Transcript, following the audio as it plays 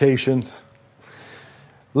Patience.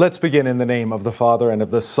 Let's begin in the name of the Father, and of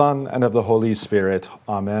the Son, and of the Holy Spirit.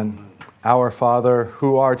 Amen. Our Father,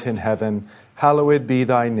 who art in heaven, hallowed be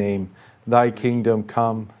thy name. Thy kingdom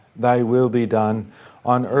come, thy will be done,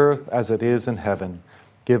 on earth as it is in heaven.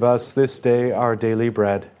 Give us this day our daily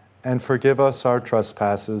bread, and forgive us our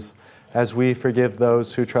trespasses, as we forgive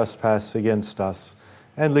those who trespass against us.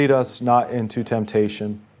 And lead us not into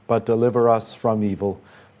temptation, but deliver us from evil.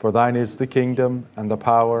 For thine is the kingdom, and the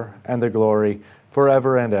power, and the glory,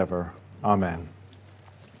 forever and ever. Amen.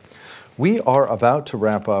 We are about to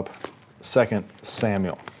wrap up 2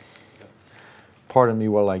 Samuel. Pardon me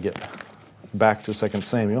while I get back to 2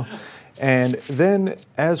 Samuel. And then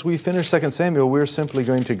as we finish 2 Samuel, we're simply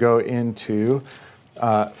going to go into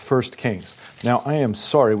 1 Kings. Now, I am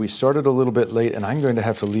sorry, we started a little bit late, and I'm going to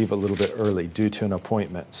have to leave a little bit early due to an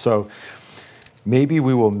appointment. So maybe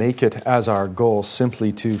we will make it as our goal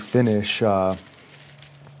simply to finish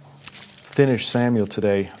Samuel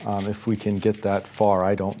today, if we can get that far.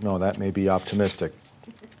 I don't know. That may be optimistic.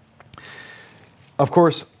 Of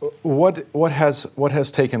course, what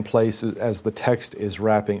has taken place as the text is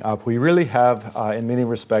wrapping up, we really have, in many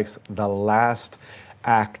respects, the last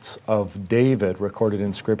acts of David recorded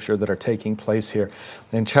in Scripture that are taking place here.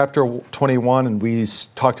 In chapter 21, and we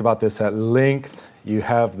talked about this at length, you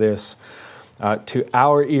have this, to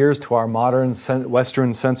our ears, to our modern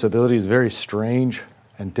Western sensibilities, very strange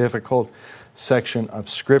and difficult section of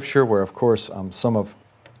Scripture where, of course,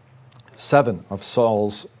 seven of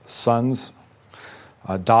Saul's sons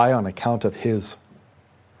die on account of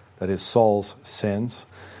Saul's sins.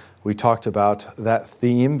 We talked about that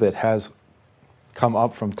theme that has come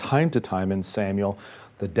up from time to time in Samuel,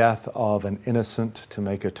 the death of an innocent to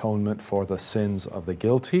make atonement for the sins of the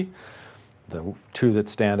guilty. The two that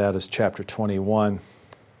stand out is chapter 21,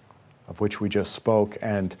 of which we just spoke,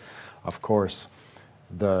 and, of course,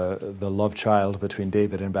 the love child between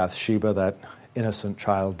David and Bathsheba. That innocent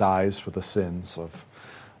child dies for the sins of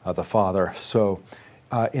the father. So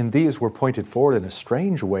in these, we're pointed forward in a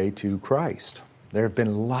strange way to Christ. There have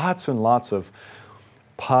been lots and lots of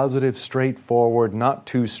positive, straightforward, not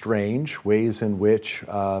too strange ways in which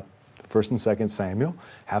 1 and 2 Samuel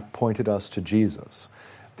have pointed us to Jesus.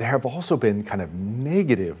 There have also been kind of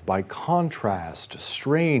negative, by contrast,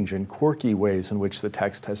 strange and quirky ways in which the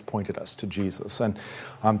text has pointed us to Jesus. And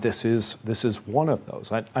this is one of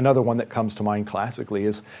those. Another one that comes to mind classically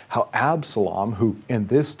is how Absalom, who in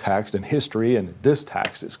this text, in history, and this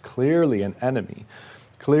text is clearly an enemy,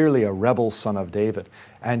 clearly a rebel son of David,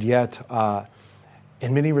 and yet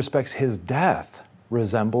in many respects his death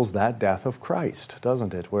resembles that death of Christ,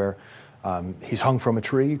 doesn't it? Where he's hung from a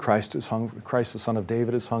tree. Christ, the Son of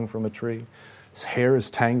David, is hung from a tree. His hair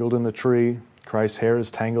is tangled in the tree. Christ's hair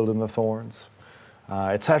is tangled in the thorns,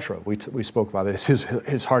 etc. We spoke about this.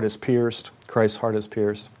 His heart is pierced. Christ's heart is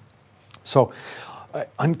pierced. So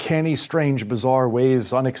uncanny, strange, bizarre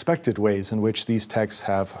ways, unexpected ways in which these texts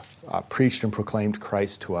have preached and proclaimed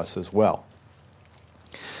Christ to us as well.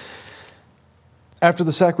 After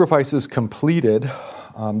the sacrifice is completed,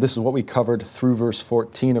 this is what we covered through verse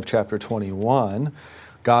 14 of chapter 21.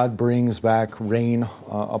 God brings back rain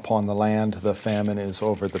upon the land. The famine is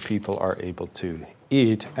over. The people are able to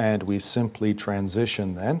eat. And we simply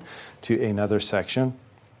transition then to another section,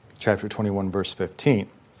 chapter 21, verse 15.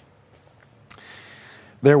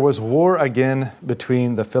 There was war again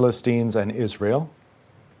between the Philistines and Israel.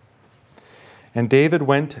 And David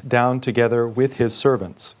went down together with his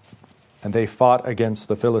servants, and they fought against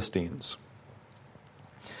the Philistines.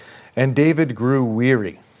 And David grew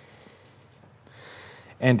weary.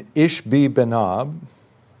 And Ishbi-Benob,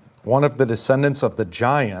 one of the descendants of the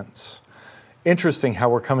giants, interesting how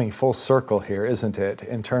we're coming full circle here, isn't it,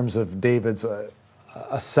 in terms of David's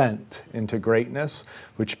ascent into greatness,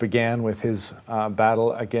 which began with his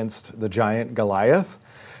battle against the giant Goliath.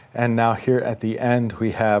 And now here at the end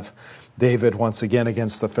we have David once again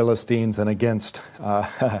against the Philistines and against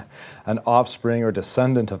an offspring or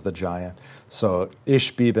descendant of the giant. So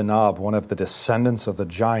Ishbi-Benob, one of the descendants of the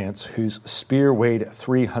giants, whose spear weighed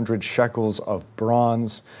 300 shekels of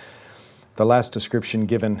bronze. The last description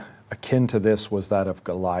given akin to this was that of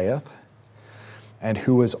Goliath, and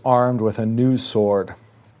who was armed with a new sword,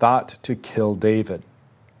 thought to kill David.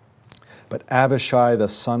 But Abishai, the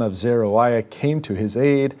son of Zeruiah, came to his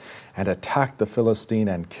aid and attacked the Philistine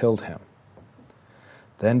and killed him.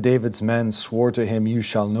 Then David's men swore to him, "You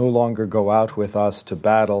shall no longer go out with us to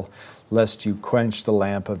battle, lest you quench the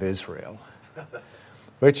lamp of Israel."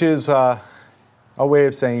 Which is a way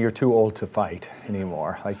of saying you're too old to fight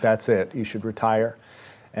anymore. Like, that's it. You should retire.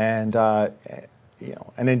 And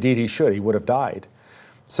and indeed he should. He would have died.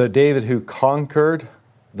 So David, who conquered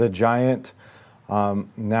the giant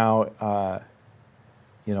now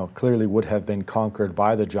clearly would have been conquered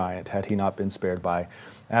by the giant had he not been spared by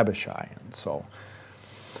Abishai. And so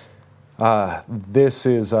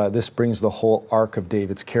this brings the whole arc of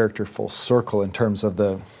David's character full circle in terms of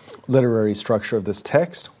the literary structure of this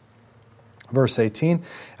text. Verse 18,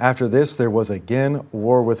 after this there was again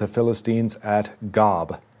war with the Philistines at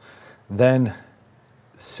Gob. Then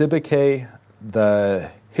Sibbecai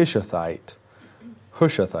the Hushathite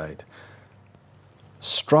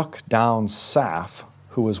struck down Saph,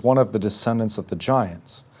 who was one of the descendants of the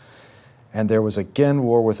giants. And there was again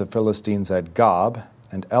war with the Philistines at Gob,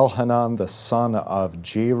 and Elhanan the son of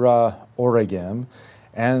Jerah-Oregim,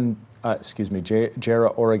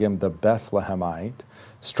 Jerah-Oregim the Bethlehemite,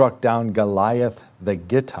 struck down Goliath the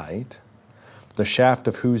Gittite, the shaft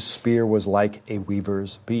of whose spear was like a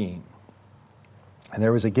weaver's beam. And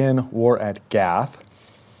there was again war at Gath,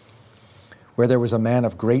 where there was a man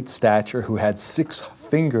of great stature who had 6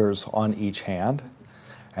 fingers on each hand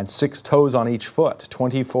and 6 toes on each foot,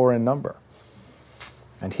 24 in number.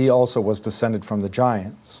 And he also was descended from the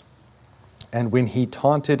giants. And when he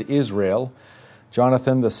taunted Israel,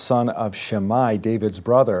 Jonathan the son of Shimei, David's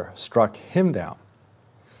brother, struck him down.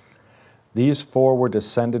 These 4 were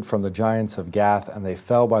descended from the giants of Gath, and they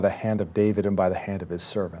fell by the hand of David and by the hand of his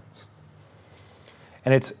servants.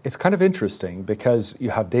 And it's kind of interesting because you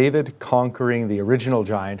have David conquering the original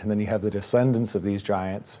giant, and then you have the descendants of these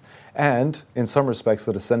giants, and in some respects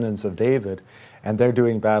the descendants of David, and they're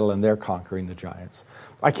doing battle and they're conquering the giants.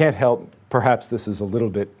 I can't help, perhaps this is a little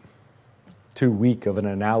bit too weak of an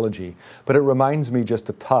analogy, but it reminds me just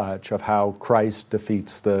a touch of how Christ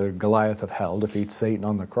defeats the Goliath of hell, defeats Satan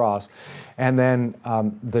on the cross, and then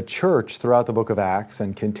the church throughout the book of Acts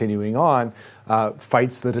and continuing on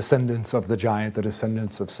fights the descendants of the giant, the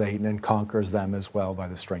descendants of Satan, and conquers them as well by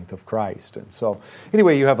the strength of Christ. And so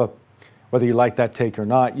anyway, you have whether you like that take or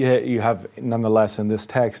not, you have nonetheless in this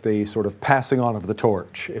text a sort of passing on of the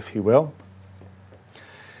torch, if you will,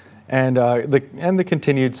 and the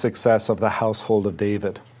continued success of the household of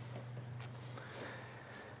David.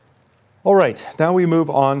 All right, now we move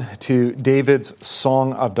on to David's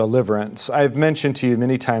song of deliverance. I've mentioned to you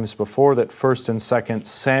many times before that 1st and 2nd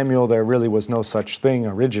Samuel, there really was no such thing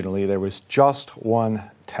originally. There was just one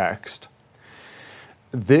text.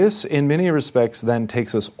 This, in many respects, then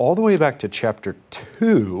takes us all the way back to chapter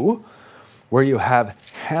 2, where you have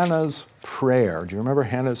Hannah's prayer. Do you remember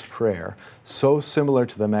Hannah's prayer? So similar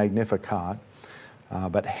to the Magnificat,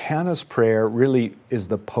 but Hannah's prayer really is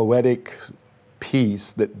the poetic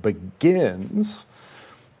piece that begins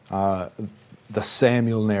the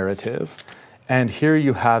Samuel narrative, and here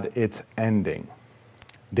you have its ending,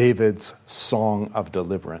 David's song of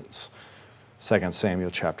deliverance, 2 Samuel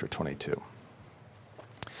chapter 22.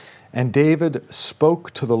 And David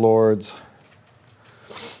spoke to the Lord's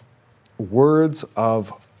words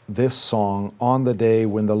of this song on the day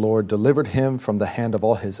when the Lord delivered him from the hand of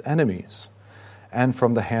all his enemies and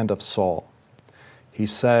from the hand of Saul. He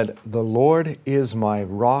said, "The Lord is my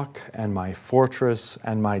rock and my fortress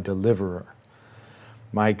and my deliverer,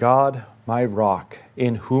 my God, my rock,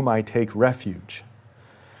 in whom I take refuge,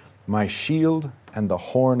 my shield and the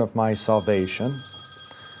horn of my salvation,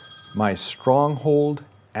 my stronghold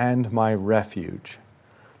and my refuge,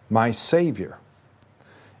 my Savior.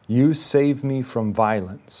 You save me from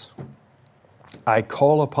violence. I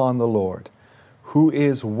call upon the Lord, who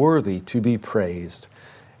is worthy to be praised,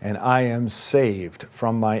 and I am saved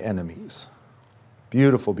from my enemies."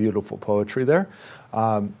 Beautiful, beautiful poetry there.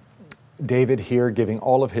 David here giving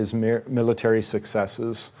all of his military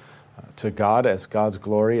successes to God as God's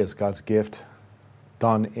glory, as God's gift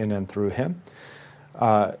done in and through him.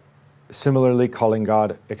 Similarly, calling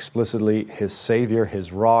God explicitly his Savior,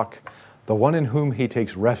 his rock, the one in whom he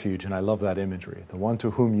takes refuge, and I love that imagery, the one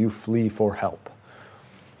to whom you flee for help.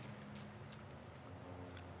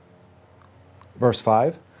 Verse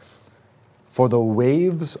 5, "For the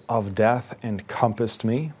waves of death encompassed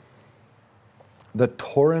me, the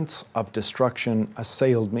torrents of destruction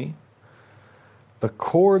assailed me, the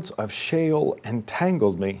cords of Sheol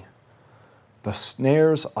entangled me, the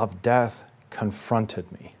snares of death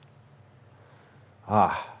confronted me."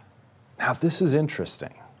 Now this is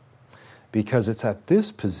interesting, because it's at this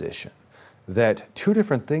position that 2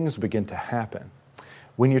 different things begin to happen.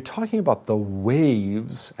 When you're talking about the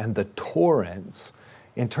waves and the torrents,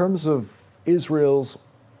 in terms of Israel's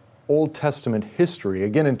Old Testament history,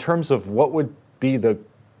 again, in terms of what would be the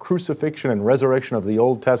crucifixion and resurrection of the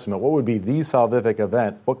Old Testament, what would be the salvific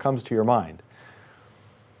event, what comes to your mind?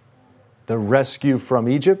 The rescue from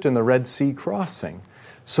Egypt and the Red Sea crossing.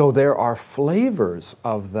 So there are flavors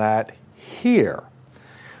of that here.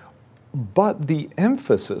 But the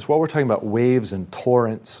emphasis, while we're talking about waves and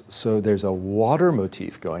torrents, so there's a water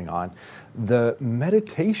motif going on, the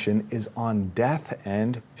meditation is on death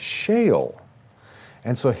and Sheol.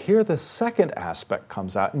 And so here the second aspect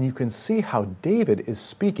comes out, and you can see how David is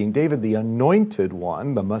speaking. David, the anointed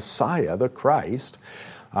one, the Messiah, the Christ,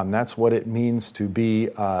 that's what it means to be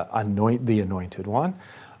the anointed one,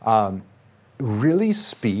 really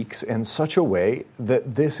speaks in such a way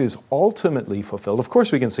that this is ultimately fulfilled. Of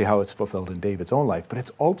course, we can see how it's fulfilled in David's own life, but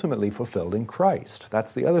it's ultimately fulfilled in Christ.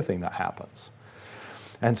 That's the other thing that happens.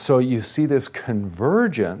 And so you see this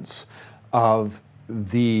convergence of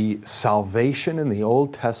the salvation in the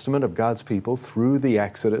Old Testament of God's people through the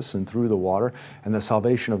Exodus and through the water, and the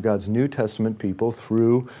salvation of God's New Testament people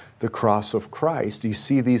through the cross of Christ. You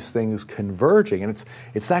see these things converging, and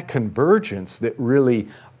it's that convergence that really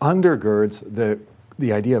undergirds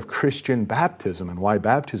the idea of Christian baptism and why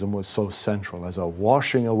baptism was so central as a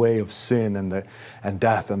washing away of sin and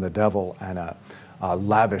death and the devil, and a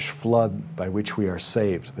lavish flood by which we are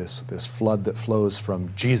saved, this flood that flows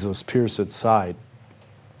from Jesus' pierced side.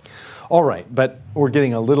 All right, but we're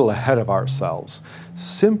getting a little ahead of ourselves.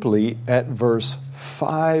 Simply at verse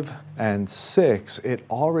 5 and 6, it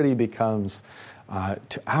already becomes,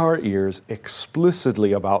 to our ears,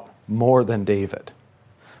 explicitly about more than David.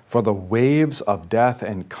 For the waves of death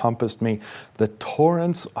encompassed me, the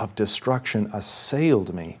torrents of destruction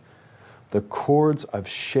assailed me. The cords of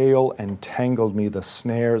Sheol entangled me, the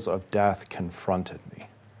snares of death confronted me.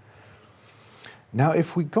 Now,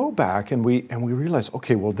 if we go back and we realize,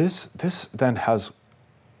 okay, well, this then has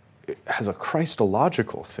a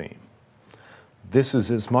Christological theme. This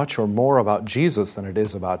is as much or more about Jesus than it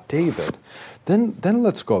is about David. Then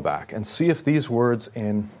let's go back and see if these words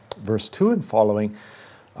in verse 2 and following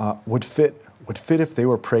would fit if they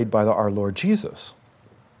were prayed by our Lord Jesus.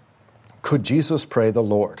 Could Jesus pray the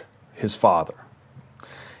Lord, his Father,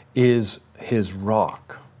 is his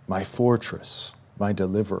rock, my fortress, my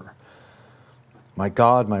deliverer, my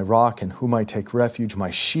God, my rock, in whom I take refuge, my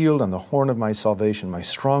shield and the horn of my salvation, my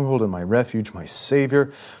stronghold and my refuge, my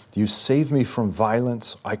Savior. You save me from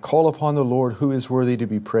violence. I call upon the Lord, who is worthy to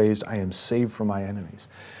be praised. I am saved from my enemies.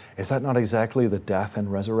 Is that not exactly the death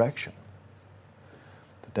and resurrection?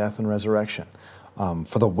 The death and resurrection.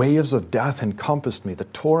 For the waves of death encompassed me. The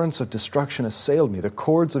torrents of destruction assailed me. The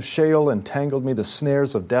cords of Sheol entangled me. The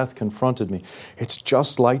snares of death confronted me. It's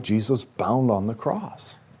just like Jesus bound on the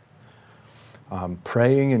cross.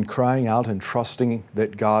 Praying and crying out and trusting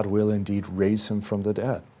that God will indeed raise him from the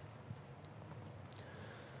dead.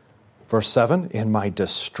 Verse 7, in my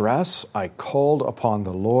distress I called upon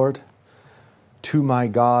the Lord. To my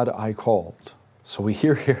God I called. So we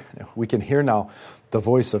can hear now the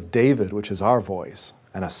voice of David, which is our voice,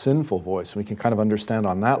 and a sinful voice. We can kind of understand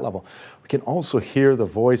on that level. We can also hear the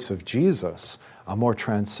voice of Jesus, a more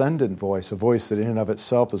transcendent voice, a voice that in and of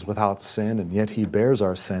itself is without sin, and yet he bears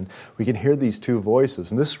our sin. We can hear these two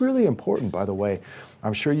voices. And this is really important, by the way.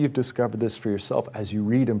 I'm sure you've discovered this for yourself as you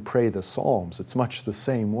read and pray the Psalms. It's much the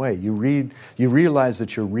same way. You realize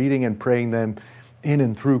that you're reading and praying them in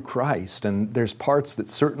and through Christ. And there's parts that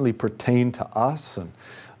certainly pertain to us, and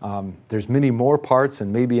there's many more parts,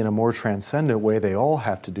 and maybe in a more transcendent way, they all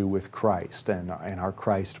have to do with Christ and our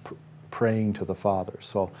Christ praying to the Father.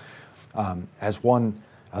 So as one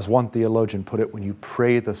theologian put it, when you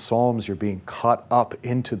pray the Psalms, you're being caught up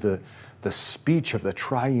into the speech of the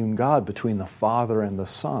triune God between the Father and the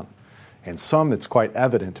Son. And some, it's quite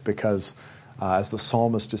evident because as the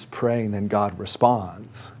psalmist is praying, then God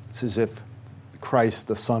responds. It's as if Christ,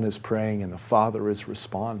 the Son, is praying and the Father is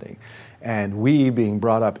responding. And we being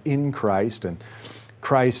brought up in Christ, and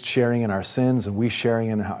Christ sharing in our sins and we sharing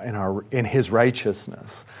in his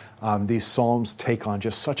righteousness, these psalms take on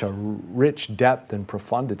just such a rich depth and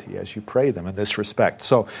profundity as you pray them in this respect.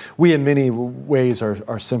 So we in many ways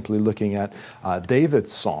are simply looking at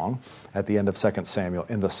David's song at the end of 2 Samuel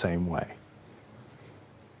in the same way.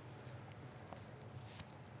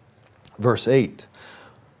 Verse 8.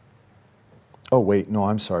 Oh, wait, no,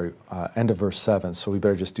 I'm sorry. End of verse 7, so we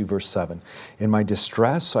better just do verse 7. In my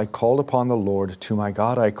distress I called upon the Lord. To my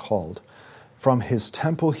God I called. From his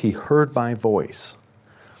temple he heard my voice,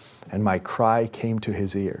 and my cry came to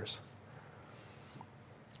his ears.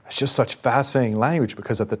 It's just such fascinating language,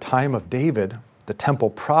 because at the time of David, the temple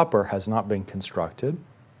proper has not been constructed.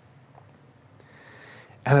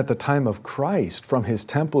 And at the time of Christ, from his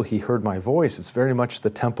temple he heard my voice. It's very much the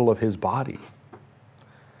temple of his body.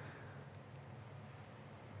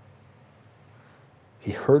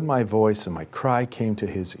 He heard my voice, and my cry came to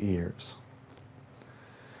his ears.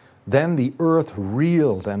 Then the earth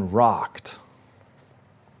reeled and rocked.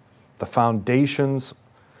 The foundations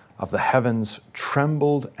of the heavens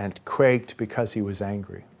trembled and quaked because he was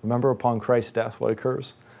angry. Remember, upon Christ's death, what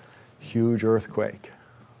occurs? Huge earthquake.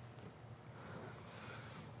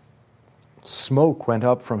 Smoke went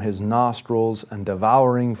up from his nostrils and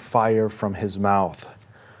devouring fire from his mouth.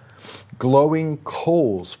 Glowing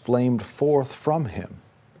coals flamed forth from him.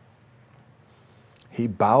 He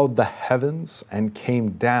bowed the heavens and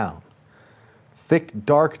came down. Thick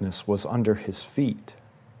darkness was under his feet.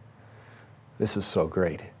 This is so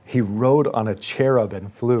great. He rode on a cherub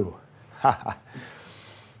and flew.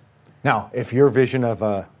 Now, if your vision of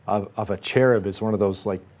a cherub is one of those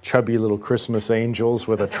like chubby little Christmas angels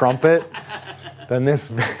with a trumpet, then this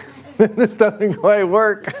doesn't quite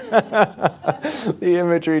work. The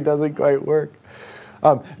imagery doesn't quite work.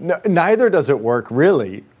 Neither does it work,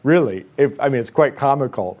 really. It's quite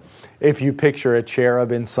comical if you picture a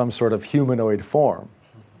cherub in some sort of humanoid form.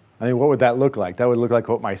 I mean, what would that look like? That would look like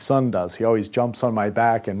what my son does. He always jumps on my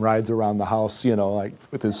back and rides around the house, like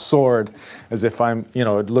with his sword, as if I'm,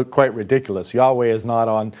 it'd look quite ridiculous. Yahweh is not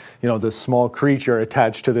on, this small creature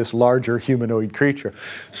attached to this larger humanoid creature.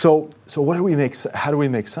 So how do we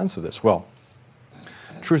make sense of this? Well,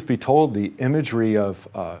 truth be told, the imagery of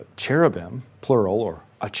cherubim, plural, or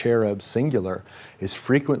a cherub, singular, is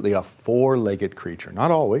frequently a four-legged creature.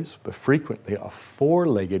 Not always, but frequently a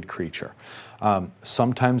four-legged creature.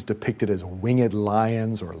 Sometimes depicted as winged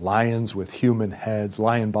lions or lions with human heads,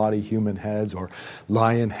 lion body, human heads, or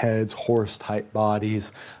lion heads, horse-type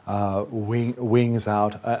bodies, wings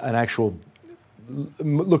out, an actual,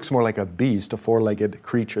 looks more like a beast, a four-legged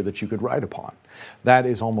creature that you could ride upon. That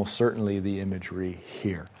is almost certainly the imagery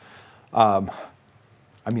here.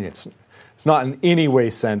 It's not in any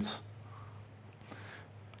way sense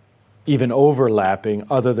even overlapping,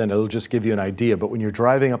 other than it'll just give you an idea. But when you're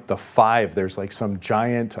driving up the 5, there's like some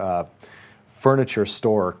giant furniture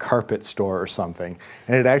store or carpet store or something,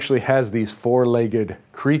 and it actually has these four-legged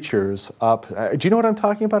creatures up. Do you know what I'm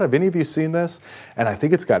talking about? Have any of you seen this? And I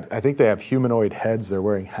think they have humanoid heads. They're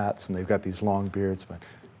wearing hats and they've got these long beards. But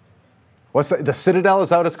what's that? The Citadel, is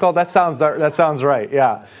that what it's called? That sounds right.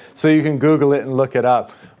 Yeah. So you can Google it and look it up.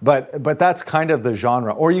 But that's kind of the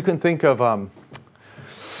genre. Or you can think of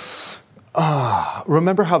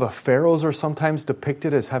remember how the pharaohs are sometimes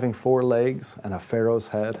depicted as having 4 legs and a pharaoh's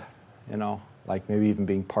head, like maybe even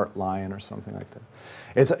being part lion or something like that.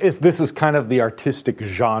 This is kind of the artistic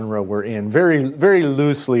genre we're in, very, very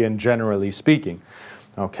loosely and generally speaking.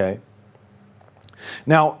 Okay.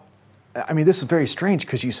 Now, this is very strange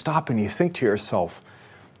because you stop and you think to yourself,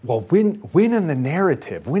 well, when in the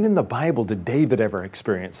narrative, when in the Bible did David ever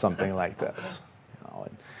experience something like this?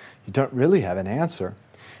 And you don't really have an answer.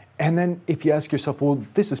 And then if you ask yourself, well,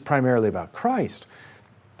 this is primarily about Christ.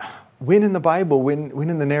 When in the Bible, when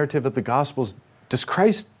in the narrative of the Gospels, does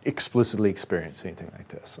Christ explicitly experience anything like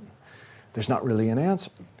this? And there's not really an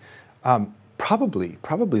answer. Probably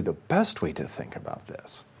the best way to think about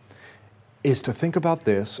this is to think about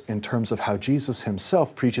this in terms of how Jesus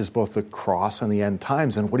himself preaches both the cross and the end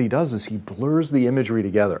times. And what he does is he blurs the imagery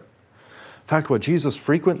together. In fact, what Jesus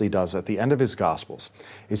frequently does at the end of his Gospels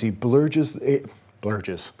is he blurges.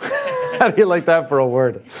 How do you like that for a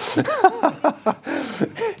word?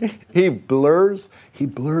 He blurs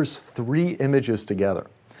 3 images together.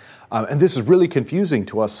 And this is really confusing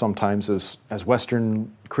to us sometimes as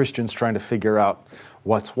Western Christians trying to figure out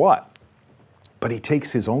what's what. But he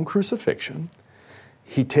takes his own crucifixion,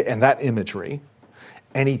 and that imagery,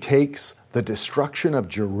 and he takes the destruction of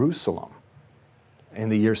Jerusalem in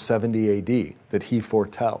the year 70 AD that he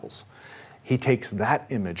foretells. He takes that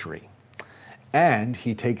imagery, and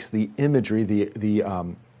he takes the imagery, the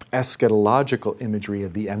eschatological imagery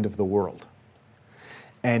of the end of the world.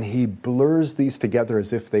 And he blurs these together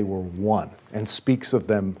as if they were one and speaks of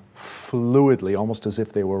them fluidly, almost as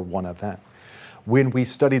if they were one event. When we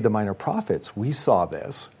studied the Minor Prophets, we saw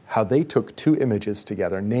this, how they took 2 images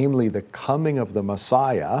together, namely the coming of the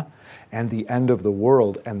Messiah and the end of the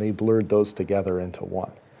world, and they blurred those together into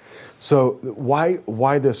one. So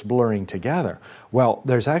why this blurring together? Well,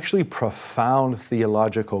 there's actually profound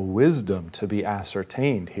theological wisdom to be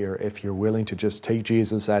ascertained here if you're willing to just take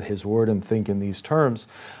Jesus at his word and think in these terms,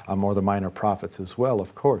 or the Minor Prophets as well,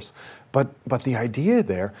 of course. But the idea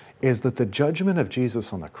there is that the judgment of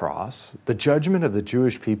Jesus on the cross, the judgment of the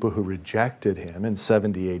Jewish people who rejected him in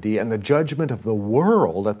 70 AD, and the judgment of the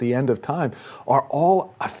world at the end of time are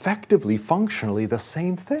all effectively, functionally the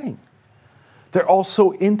same thing. They're all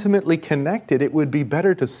so intimately connected, it would be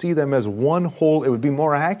better to see them as one whole, it would be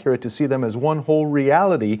more accurate to see them as one whole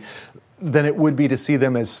reality than it would be to see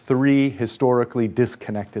them as 3 historically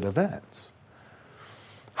disconnected events.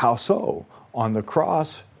 How so? On the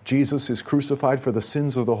cross, Jesus is crucified for the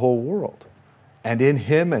sins of the whole world. And in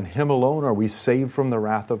him and him alone are we saved from the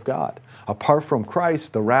wrath of God. Apart from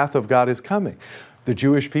Christ, the wrath of God is coming. The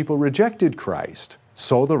Jewish people rejected Christ,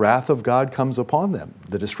 so the wrath of God comes upon them.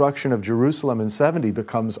 The destruction of Jerusalem in 70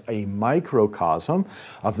 becomes a microcosm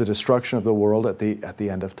of the destruction of the world at the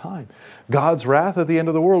end of time. God's wrath at the end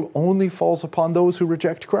of the world only falls upon those who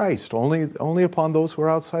reject Christ, only upon those who are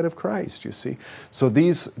outside of Christ, you see. So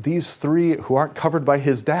these three who aren't covered by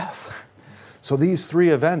his death. So these three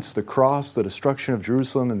events, the cross, the destruction of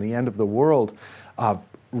Jerusalem, and the end of the world,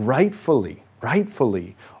 rightfully,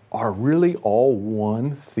 are really all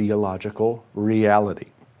one theological reality.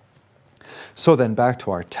 So then back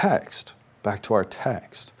to our text.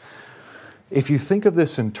 If you think of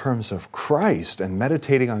this in terms of Christ and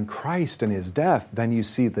meditating on Christ and his death, then you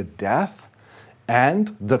see the death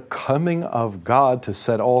and the coming of God to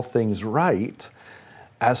set all things right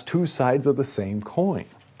as two sides of the same coin.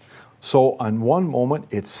 So on one moment,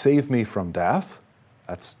 it's save me from death.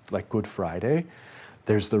 That's like Good Friday.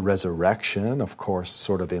 There's the resurrection, of course,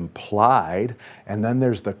 sort of implied. And then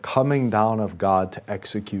there's the coming down of God to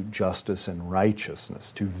execute justice and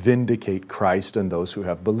righteousness, to vindicate Christ and those who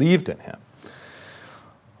have believed in him.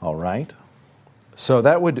 All right? So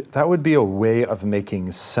that would be a way of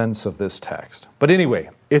making sense of this text. But anyway,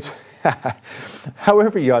 it's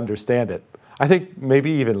however you understand it, I think maybe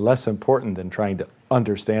even less important than trying to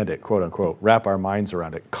understand it, quote unquote, wrap our minds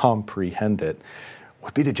around it, comprehend it,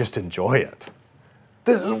 would be to just enjoy it.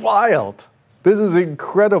 This is wild. This is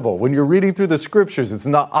incredible. When you're reading through the scriptures, it's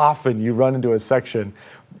not often you run into a section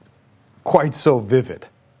quite so vivid.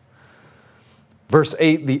 Verse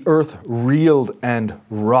 8, the earth reeled and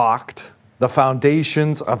rocked. The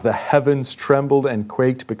foundations of the heavens trembled and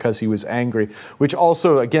quaked because he was angry, which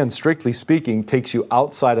also, again, strictly speaking, takes you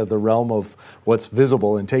outside of the realm of what's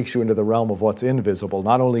visible and takes you into the realm of what's invisible.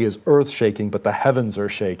 Not only is earth shaking, but the heavens are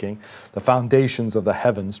shaking. The foundations of the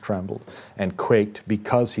heavens trembled and quaked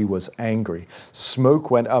because he was angry. Smoke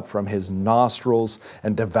went up from his nostrils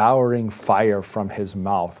and devouring fire from his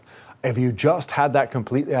mouth. If you just had that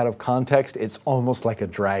completely out of context, it's almost like a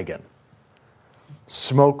dragon.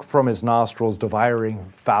 Smoke from his nostrils, devouring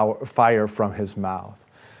fire from his mouth.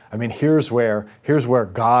 I mean, here's where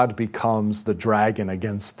God becomes the dragon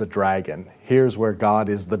against the dragon. Here's where God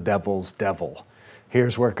is the devil's devil.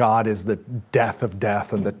 Here's where God is the death of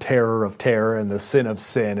death and the terror of terror and the sin of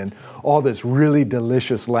sin and all this really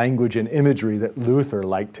delicious language and imagery that Luther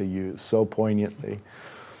liked to use so poignantly.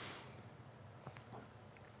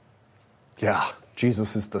 Yeah.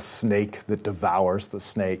 Jesus is the snake that devours the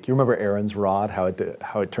snake. You remember Aaron's rod, how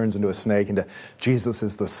it turns into a snake? And Jesus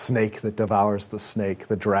is the snake that devours the snake,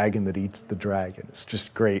 the dragon that eats the dragon. It's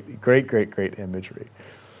just great imagery.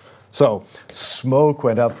 So, smoke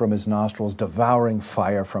went up from his nostrils, devouring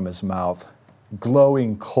fire from his mouth.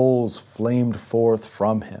 Glowing coals flamed forth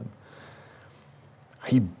from him.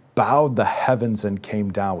 He bowed the heavens and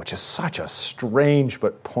came down, which is such a strange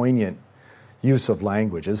but poignant use of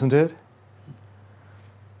language, isn't it?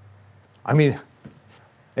 I mean,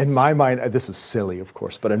 in my mind, this is silly, of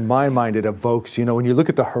course, but in my mind it evokes, when you look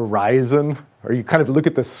at the horizon, or you kind of look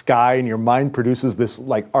at the sky and your mind produces this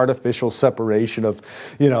like artificial separation of,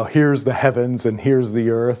 here's the heavens and here's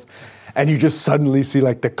the earth. And you just suddenly see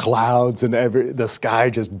like the clouds and the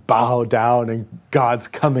sky just bow down and God's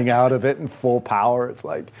coming out of it in full power. It's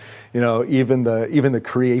like, even the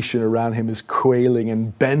creation around him is quailing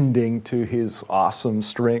and bending to his awesome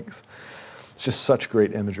strength. It's just such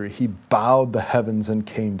great imagery. He bowed the heavens and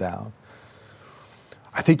came down.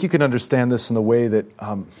 I think you can understand this in the way that,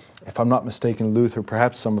 if I'm not mistaken, Luther,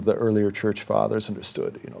 perhaps some of the earlier church fathers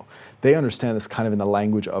understood. They understand this kind of in the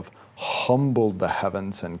language of humbled the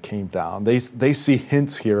heavens and came down. They see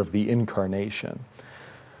hints here of the incarnation,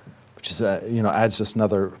 which is adds just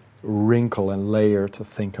another wrinkle and layer to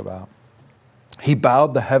think about. He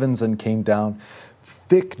bowed the heavens and came down.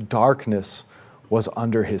 Thick darkness was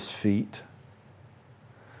under his feet.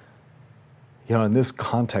 In this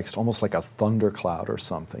context, almost like a thundercloud or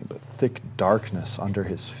something, but thick darkness under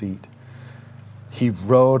his feet. He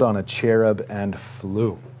rode on a cherub and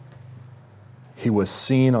flew. He was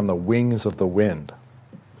seen on the wings of the wind.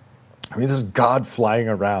 I mean, this is God flying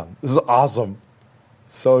around. This is awesome.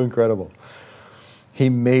 So incredible. He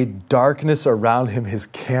made darkness around him his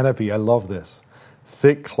canopy. I love this.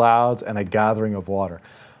 Thick clouds and a gathering of water.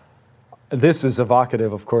 This is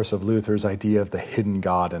evocative, of course, of Luther's idea of the hidden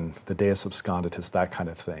God and the Deus absconditus, that kind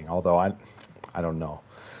of thing. Although I don't know.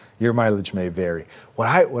 Your mileage may vary. What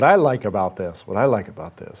I like about this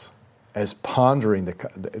is pondering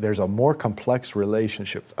there's a more complex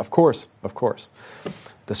relationship. Of course,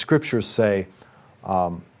 the scriptures say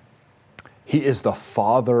He is the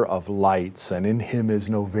Father of lights, and in him is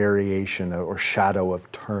no variation or shadow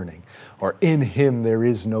of turning. Or in him there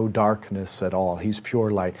is no darkness at all. He's pure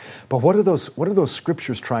light. But what are those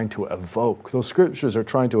scriptures trying to evoke? Those scriptures are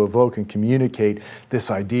trying to evoke and communicate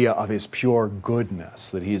this idea of his pure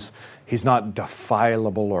goodness, that he's not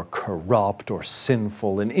defilable or corrupt or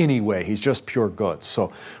sinful in any way. He's just pure good.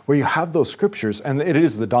 So where you have those scriptures, and it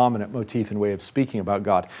is the dominant motif and way of speaking about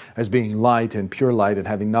God as being light and pure light and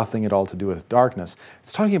having nothing at all to do with darkness,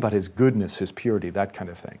 it's talking about his goodness, his purity, that kind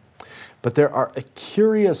of thing. But there are a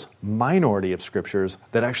curious minority of scriptures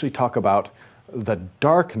that actually talk about the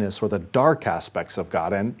darkness or the dark aspects of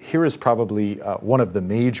God. And here is probably one of the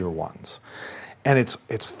major ones. And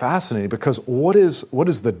it's fascinating because what is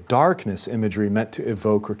the darkness imagery meant to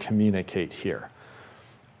evoke or communicate here?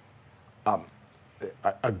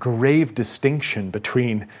 A grave distinction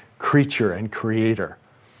between creature and creator.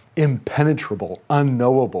 Impenetrable,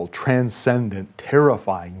 unknowable, transcendent,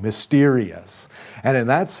 terrifying, mysterious. And in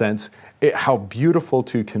that sense, how beautiful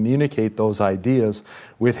to communicate those ideas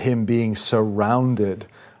with him being surrounded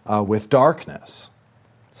with darkness.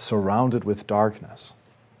 Surrounded with darkness.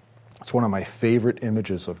 It's one of my favorite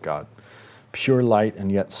images of God. Pure light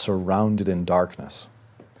and yet surrounded in darkness.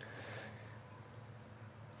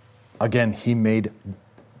 Again, he made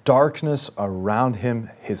darkness around him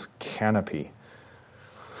his canopy.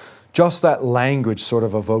 Just that language sort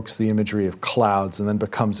of evokes the imagery of clouds and then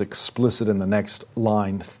becomes explicit in the next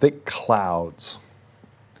line. Thick clouds,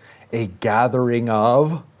 a gathering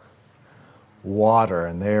of water.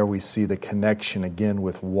 And there we see the connection again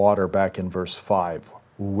with water back in verse 5.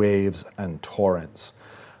 Waves and torrents.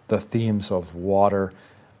 The themes of water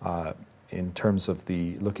in terms of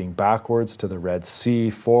the looking backwards to the Red Sea,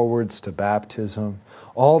 forwards to baptism,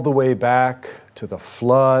 all the way back to the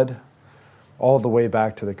flood, all the way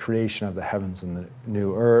back to the creation of the heavens and the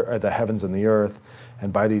new earth, or the heavens and the earth.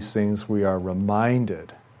 And by these things we are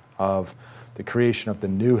reminded of the creation of the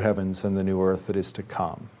new heavens and the new earth that is to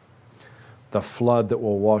come. The flood that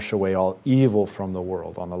will wash away all evil from the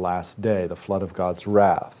world on the last day, the flood of God's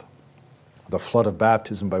wrath. The flood of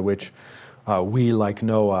baptism by which we, like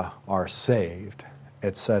Noah, are saved,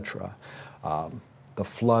 etc. The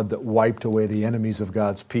flood that wiped away the enemies of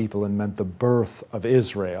God's people and meant the birth of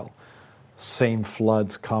Israel. Same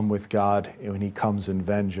floods come with God when he comes in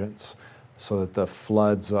vengeance, so that the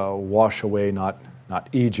floods wash away not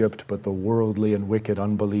Egypt, but the worldly and wicked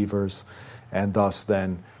unbelievers, and thus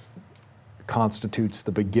then constitutes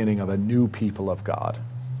the beginning of a new people of God,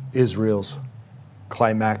 Israel's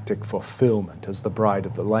climactic fulfillment as the bride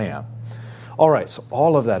of the Lamb. All right, so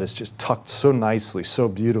all of that is just tucked so nicely, so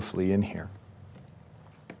beautifully in here.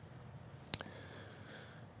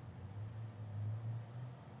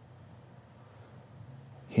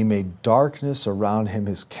 He made darkness around him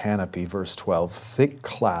his canopy, verse 12, thick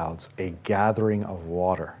clouds, a gathering of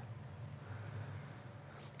water.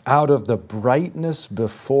 Out of the brightness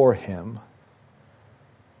before him,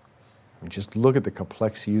 just look at the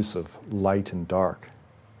complex use of light and dark.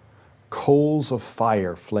 Coals of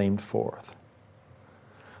fire flamed forth.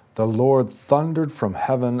 The Lord thundered from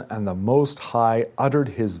heaven, and the Most High uttered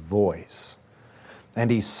his voice.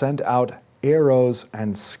 And he sent out arrows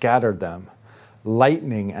and scattered them,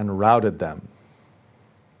 lightning and routed them.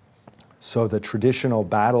 So the traditional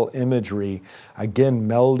battle imagery, again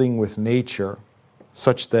melding with nature,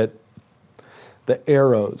 such that the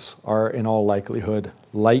arrows are in all likelihood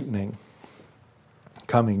lightning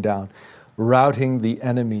coming down, routing the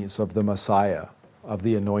enemies of the Messiah, of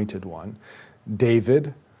the Anointed One,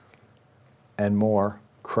 David, and more,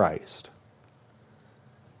 Christ.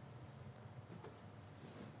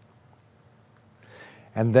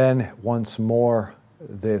 And then once more,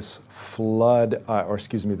 this flood,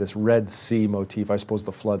 this Red Sea motif. I suppose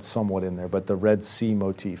the flood's somewhat in there, but the Red Sea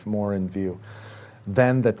motif more in view.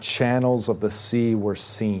 Then the channels of the sea were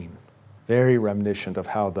seen. Very reminiscent of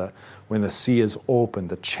how when the sea is open,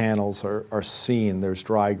 the channels are seen. There's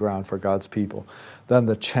dry ground for God's people. Then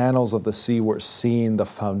the channels of the sea were seen. The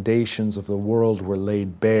foundations of the world were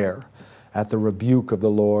laid bare at the rebuke of the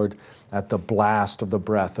Lord, at the blast of the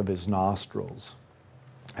breath of his nostrils.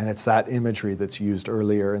 And it's that imagery that's used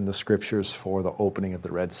earlier in the scriptures for the opening of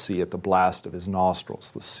the Red Sea, at the blast of his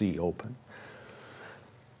nostrils, the sea open.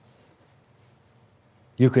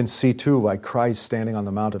 You can see too why Christ, standing on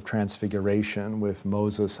the Mount of Transfiguration with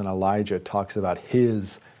Moses and Elijah, talks about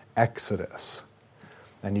his exodus.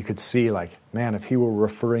 And you could see, like, man, if he were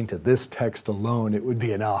referring to this text alone, it would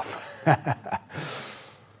be enough.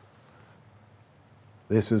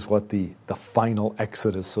 This is what the final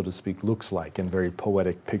exodus, so to speak, looks like in very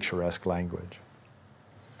poetic, picturesque language.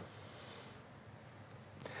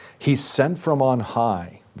 He sent from on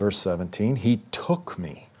high, verse 17. He took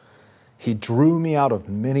me. He drew me out of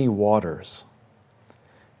many waters.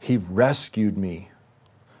 He rescued me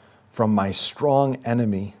from my strong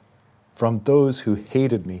enemy, from those who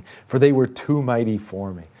hated me, for they were too mighty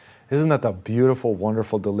for me. Isn't that the beautiful,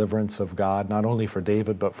 wonderful deliverance of God, not only for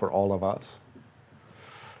David, but for all of us?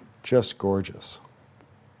 Just gorgeous.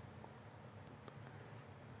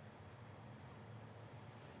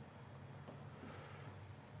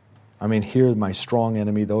 I mean, here, my strong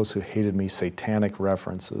enemy, those who hated me, satanic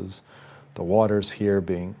references. The waters here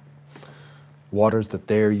being waters that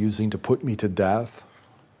they're using to put me to death.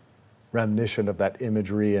 Reminiscent of that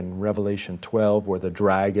imagery in Revelation 12 where the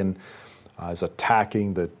dragon is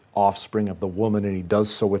attacking the offspring of the woman, and he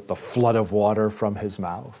does so with the flood of water from his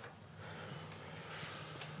mouth.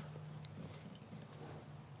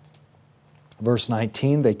 Verse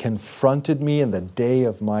 19, they confronted me in the day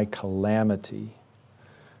of my calamity,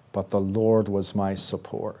 but the Lord was my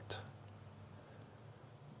support.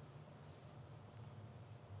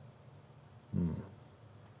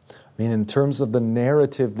 I mean, in terms of the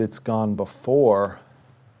narrative that's gone before,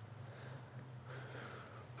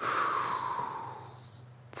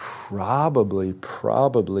 probably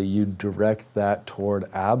you direct that toward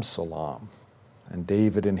Absalom and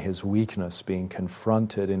David in his weakness being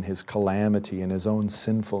confronted in his calamity and his own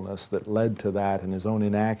sinfulness that led to that, and his own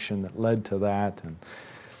inaction that led to that, and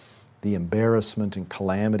the embarrassment and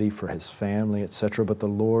calamity for his family, etc. But the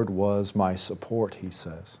Lord was my support, he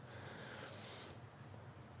says.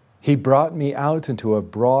 He brought me out into a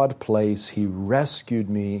broad place. He rescued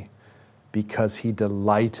me because he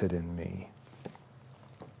delighted in me.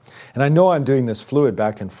 And I know I'm doing this fluid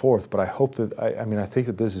back and forth, but I hope that, I think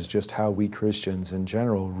that this is just how we Christians in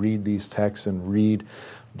general read these texts and read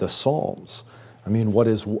the Psalms. I mean, what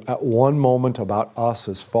is at one moment about us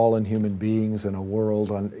as fallen human beings in a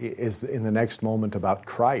world is in the next moment about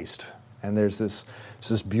Christ. And there's this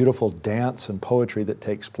beautiful dance and poetry that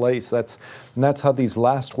takes place. That's how these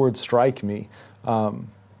last words strike me.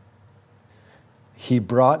 He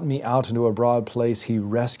brought me out into a broad place. He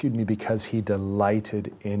rescued me because he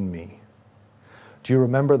delighted in me. Do you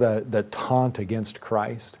remember the taunt against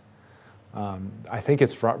Christ? I think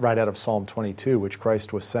it's right out of Psalm 22, which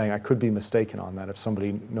Christ was saying. I could be mistaken on that. If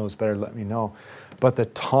somebody knows better, let me know. But the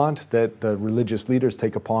taunt that the religious leaders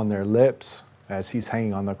take upon their lips as he's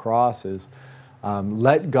hanging on the cross is,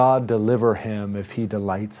 let God deliver him if he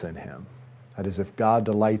delights in him. That is, if God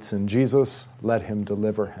delights in Jesus, let him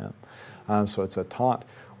deliver him. So it's a taunt.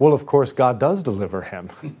 Well, of course, God does deliver him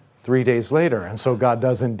 3 days later, and so God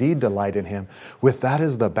does indeed delight in him. With that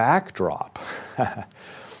as the backdrop,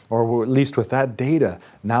 or at least with that data,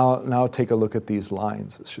 now take a look at these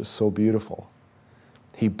lines. It's just so beautiful.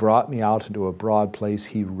 He brought me out into a broad place.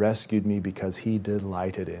 He rescued me because he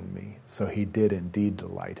delighted in me. So he did indeed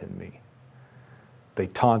delight in me. They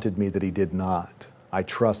taunted me that he did not. I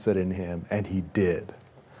trusted in him, and he did.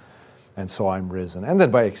 And so I'm risen. And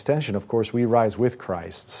then by extension, of course, we rise with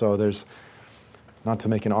Christ. So there's, not to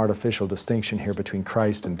make an artificial distinction here between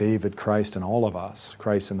Christ and David, Christ and all of us,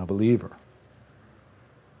 Christ and the believer.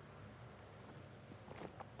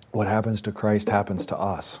 What happens to Christ happens to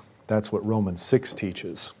us. That's what Romans 6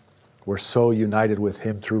 teaches. We're so united with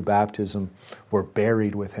him through baptism. We're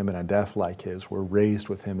buried with him in a death like his. We're raised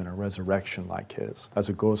with him in a resurrection like his. As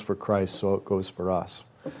it goes for Christ, so it goes for us.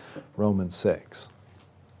 Romans 6.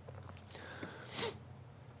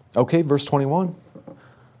 Okay, verse 21.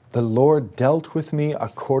 The Lord dealt with me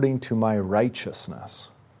according to my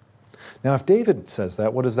righteousness. Now, if David says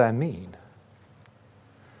that, what does that mean?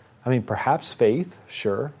 I mean, perhaps faith,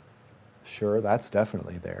 sure. Sure, that's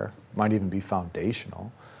definitely there. Might even be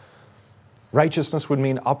foundational. Righteousness would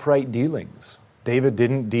mean upright dealings. David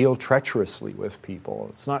didn't deal treacherously with people.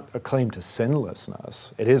 It's not a claim to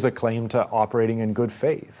sinlessness. It is a claim to operating in good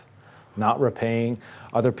faith, not repaying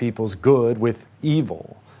other people's good with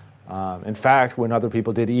evil. In fact, when other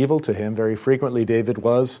people did evil to him, very frequently David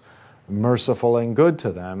was merciful and good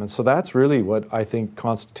to them. And so that's really what I think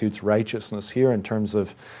constitutes righteousness here in terms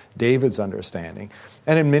of David's understanding.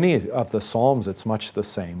 And in many of the Psalms, it's much the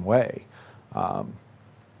same way.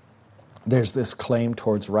 There's this claim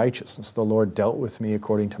towards righteousness. The Lord dealt with me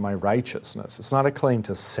according to my righteousness. It's not a claim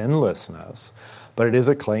to sinlessness, but it is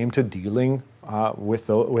a claim to dealing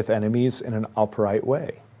with enemies in an upright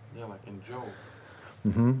way. Yeah, like in Job.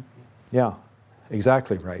 Mm-hmm. Yeah,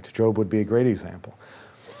 exactly right. Job would be a great example.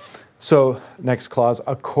 So, next clause,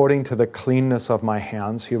 according to the cleanness of my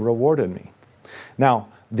hands, he rewarded me. Now,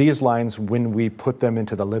 these lines, when we put them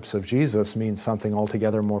into the lips of Jesus, mean something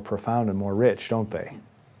altogether more profound and more rich, don't they?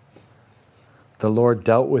 The Lord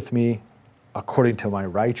dealt with me according to my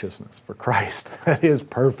righteousness for Christ, that is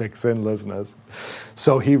perfect sinlessness.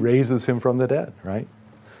 So he raises him from the dead, right?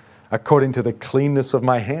 According to the cleanness of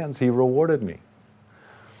my hands, he rewarded me.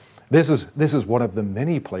 This is one of the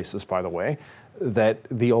many places, by the way, that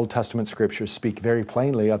the Old Testament scriptures speak very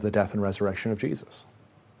plainly of the death and resurrection of Jesus.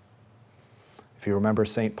 If you remember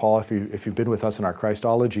St. Paul, if you've been with us in our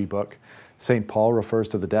Christology book, St. Paul refers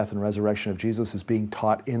to the death and resurrection of Jesus as being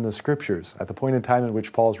taught in the Scriptures. At the point in time in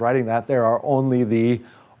which Paul's writing that, there are only the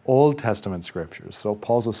Old Testament Scriptures. So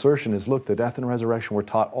Paul's assertion is, look, the death and resurrection were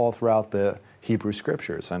taught all throughout the Hebrew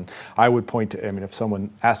Scriptures. And I would point to, if someone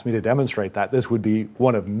asked me to demonstrate that, this would be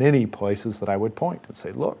one of many places that I would point and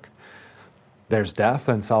say, look, there's death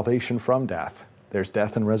and salvation from death. There's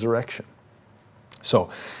death and resurrection. So,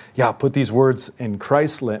 put these words in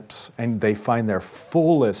Christ's lips, and they find their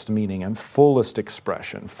fullest meaning and fullest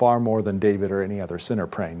expression, far more than David or any other sinner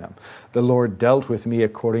praying them. The Lord dealt with me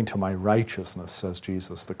according to my righteousness, says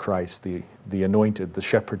Jesus, the Christ, the anointed, the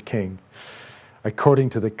shepherd king.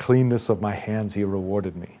 According to the cleanness of my hands, he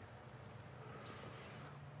rewarded me.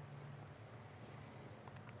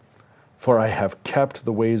 For I have kept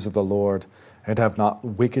the ways of the Lord, and have not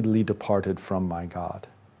wickedly departed from my God.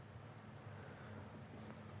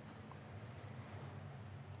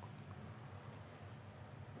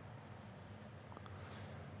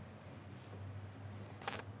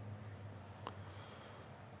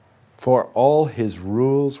 For all his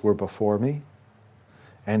rules were before me,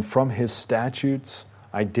 and from his statutes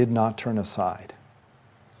I did not turn aside.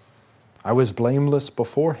 I was blameless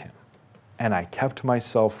before him, and I kept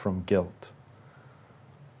myself from guilt.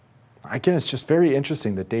 Again, it's just very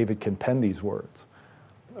interesting that David can pen these words.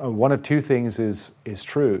 One of two things is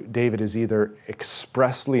true. David is either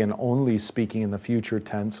expressly and only speaking in the future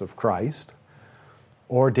tense of Christ,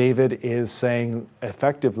 or David is saying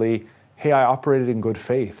effectively, hey, I operated in good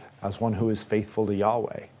faith as one who is faithful to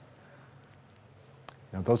Yahweh.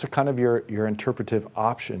 Those are kind of your interpretive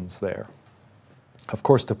options there. Of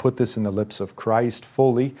course, to put this in the lips of Christ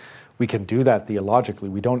fully, we can do that theologically.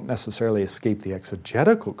 We don't necessarily escape the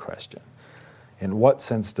exegetical question. In what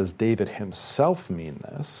sense does David himself mean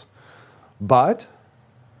this? But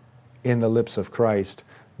in the lips of Christ,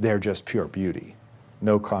 they're just pure beauty.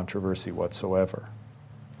 No controversy whatsoever.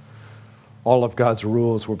 All of God's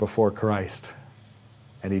rules were before Christ,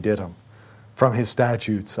 and he did them. From his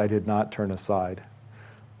statutes I did not turn aside.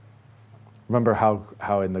 Remember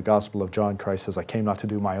how in the Gospel of John, Christ says, I came not to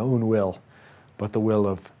do my own will, but the will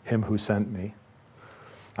of him who sent me.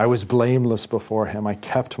 I was blameless before him. I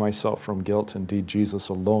kept myself from guilt. Indeed, Jesus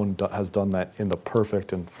alone has done that in the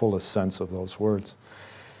perfect and fullest sense of those words.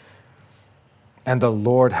 And the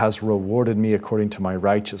Lord has rewarded me according to my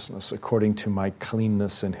righteousness, according to my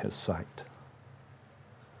cleanness in his sight.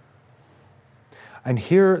 And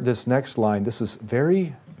here, this next line, this is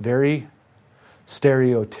very, very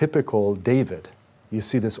stereotypical David. You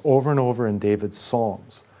see this over and over in David's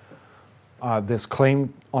Psalms. This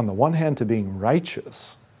claim, on the one hand, to being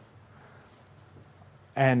righteous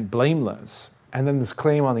and blameless, and then this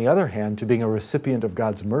claim, on the other hand, to being a recipient of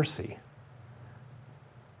God's mercy.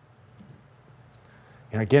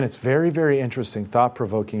 And again, it's very, very interesting,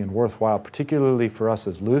 thought-provoking, and worthwhile, particularly for us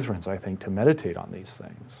as Lutherans, I think, to meditate on these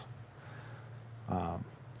things.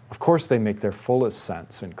 Of course, they make their fullest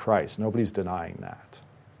sense in Christ. Nobody's denying that.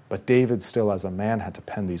 But David still, as a man, had to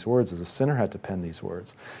pen these words, as a sinner had to pen these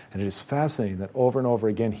words. And it is fascinating that over and over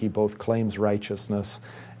again, he both claims righteousness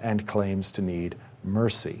and claims to need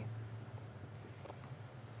mercy.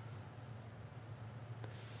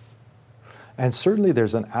 And certainly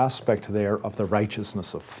there's an aspect there of the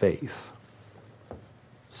righteousness of faith.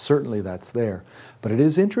 Certainly that's there. But it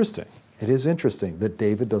is interesting. It is interesting that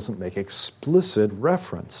David doesn't make explicit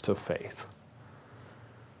reference to faith.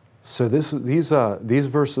 So these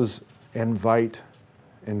verses invite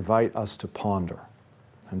us to ponder,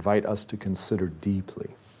 invite us to consider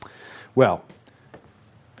deeply. Well,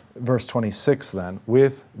 verse 26 then,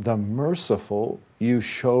 with the merciful you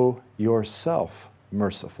show yourself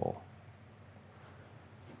merciful.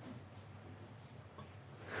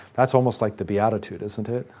 That's almost like the Beatitude, isn't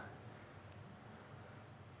it?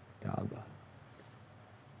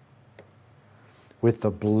 With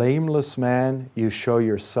the blameless man, you show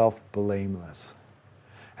yourself blameless.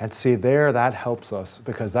 And see, there, that helps us,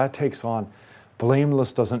 because that takes on,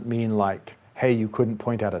 blameless doesn't mean like, hey, you couldn't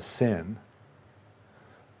point out a sin.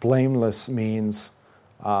 Blameless means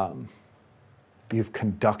you've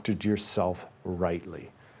conducted yourself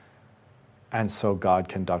rightly. And so God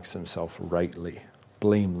conducts himself rightly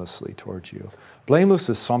blamelessly towards you. Blameless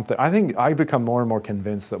is something, I think I've become more and more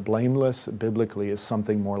convinced that blameless biblically is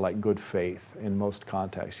something more like good faith in most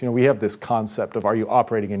contexts. We have this concept of, are you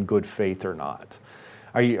operating in good faith or not?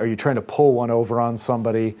 Are you trying to pull one over on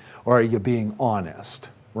somebody, or are you being honest,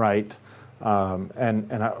 right?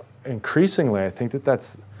 Increasingly, I think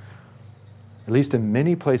that's, at least in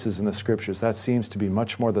many places in the Scriptures, that seems to be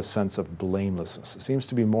much more the sense of blamelessness. It seems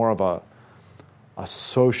to be more of a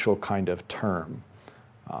social kind of term.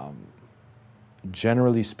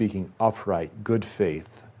 Generally speaking, upright, good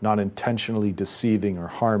faith, not intentionally deceiving or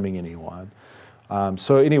harming anyone.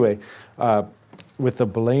 So anyway, with the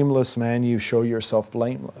blameless man, you show yourself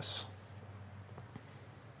blameless.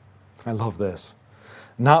 I love this.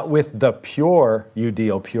 Not with the pure you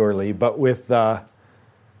deal purely, but with the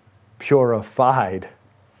purified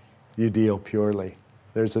you deal purely.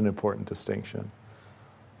 There's an important distinction.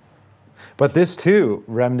 But this too,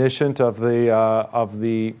 reminiscent of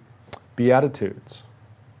the Beatitudes.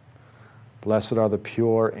 Blessed are the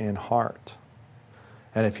pure in heart.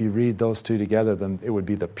 And if you read those two together, then it would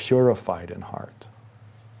be the purified in heart.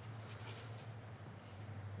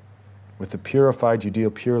 With the purified you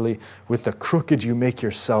deal purely. With the crooked you make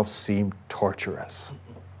yourself seem torturous.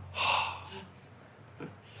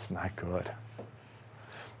 Isn't that good?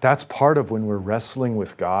 That's part of when we're wrestling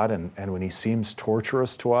with God and when He seems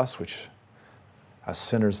torturous to us, which as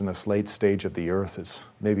sinners in this late stage of the earth is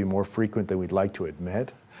maybe more frequent than we'd like to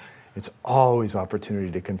admit. It's always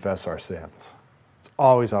opportunity to confess our sins. It's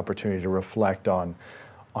always opportunity to reflect on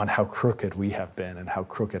how crooked we have been and how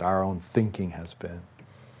crooked our own thinking has been.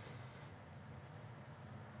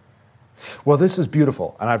 Well, this is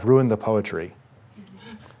beautiful, and I've ruined the poetry.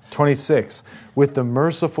 26, with the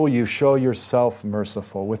merciful you show yourself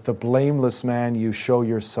merciful. With the blameless man you show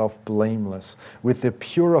yourself blameless. With the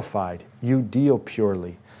purified you deal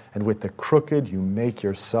purely. And with the crooked you make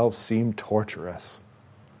yourself seem torturous.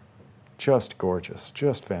 Just gorgeous,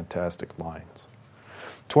 just fantastic lines.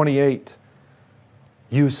 28,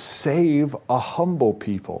 you save a humble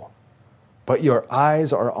people, but your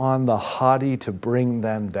eyes are on the haughty to bring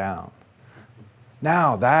them down.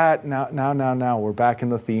 Now we're back in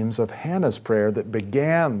the themes of Hannah's prayer that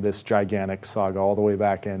began this gigantic saga all the way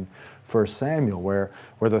back in 1 Samuel, where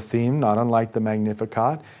the theme, not unlike the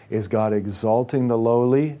Magnificat, is God exalting the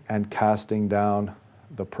lowly and casting down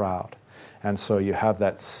the proud. And so you have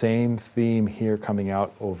that same theme here coming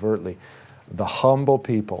out overtly. The humble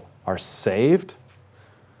people are saved.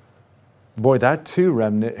 Boy, that too,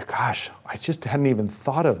 remnant, gosh, I just hadn't even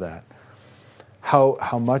thought of that.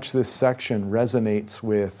 How much this section resonates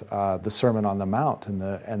with the Sermon on the Mount and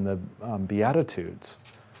the Beatitudes.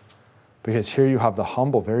 Because here you have the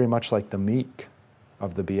humble, very much like the meek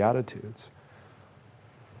of the Beatitudes.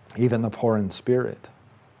 Even the poor in spirit.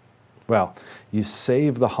 Well, you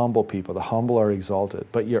save the humble people. The humble are exalted,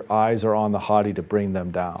 but your eyes are on the haughty to bring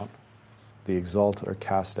them down. The exalted are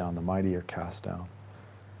cast down, the mighty are cast down.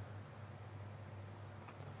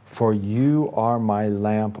 For you are my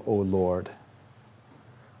lamp, O Lord,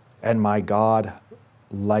 and my God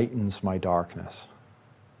lightens my darkness.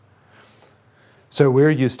 So we're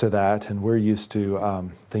used to that, and we're used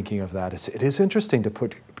to thinking of that. It is interesting to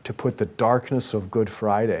put the darkness of Good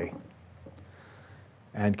Friday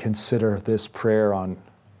and consider this prayer on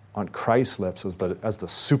Christ's lips as the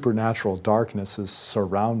supernatural darkness is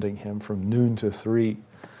surrounding him from noon to 3.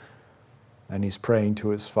 And he's praying to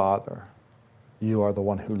his Father, you are the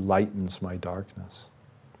one who lightens my darkness.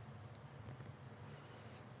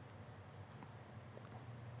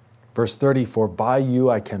 Verse 30, for by you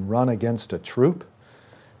I can run against a troop,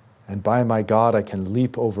 and by my God I can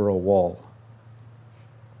leap over a wall.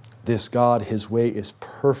 This God, his way is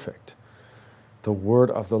perfect. The word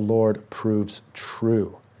of the Lord proves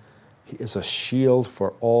true. He is a shield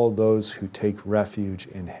for all those who take refuge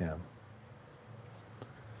in him.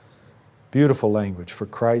 Beautiful language for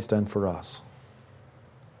Christ and for us.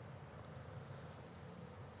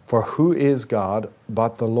 For who is God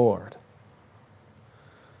but the Lord?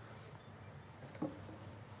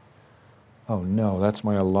 Oh no, that's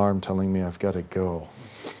my alarm telling me I've got to go.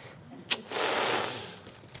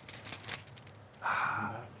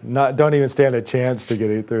 Don't even stand a chance to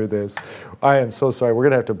get through this. I am so sorry. We're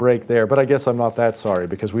going to have to break there, but I guess I'm not that sorry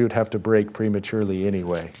because we would have to break prematurely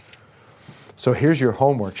anyway. So here's your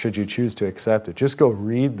homework should you choose to accept it. Just go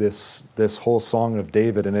read this whole Song of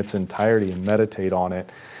David in its entirety and meditate on it,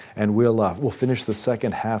 and we'll finish the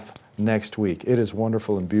second half next week. It is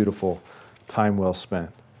wonderful and beautiful. Time well spent.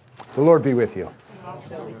 The Lord be with you.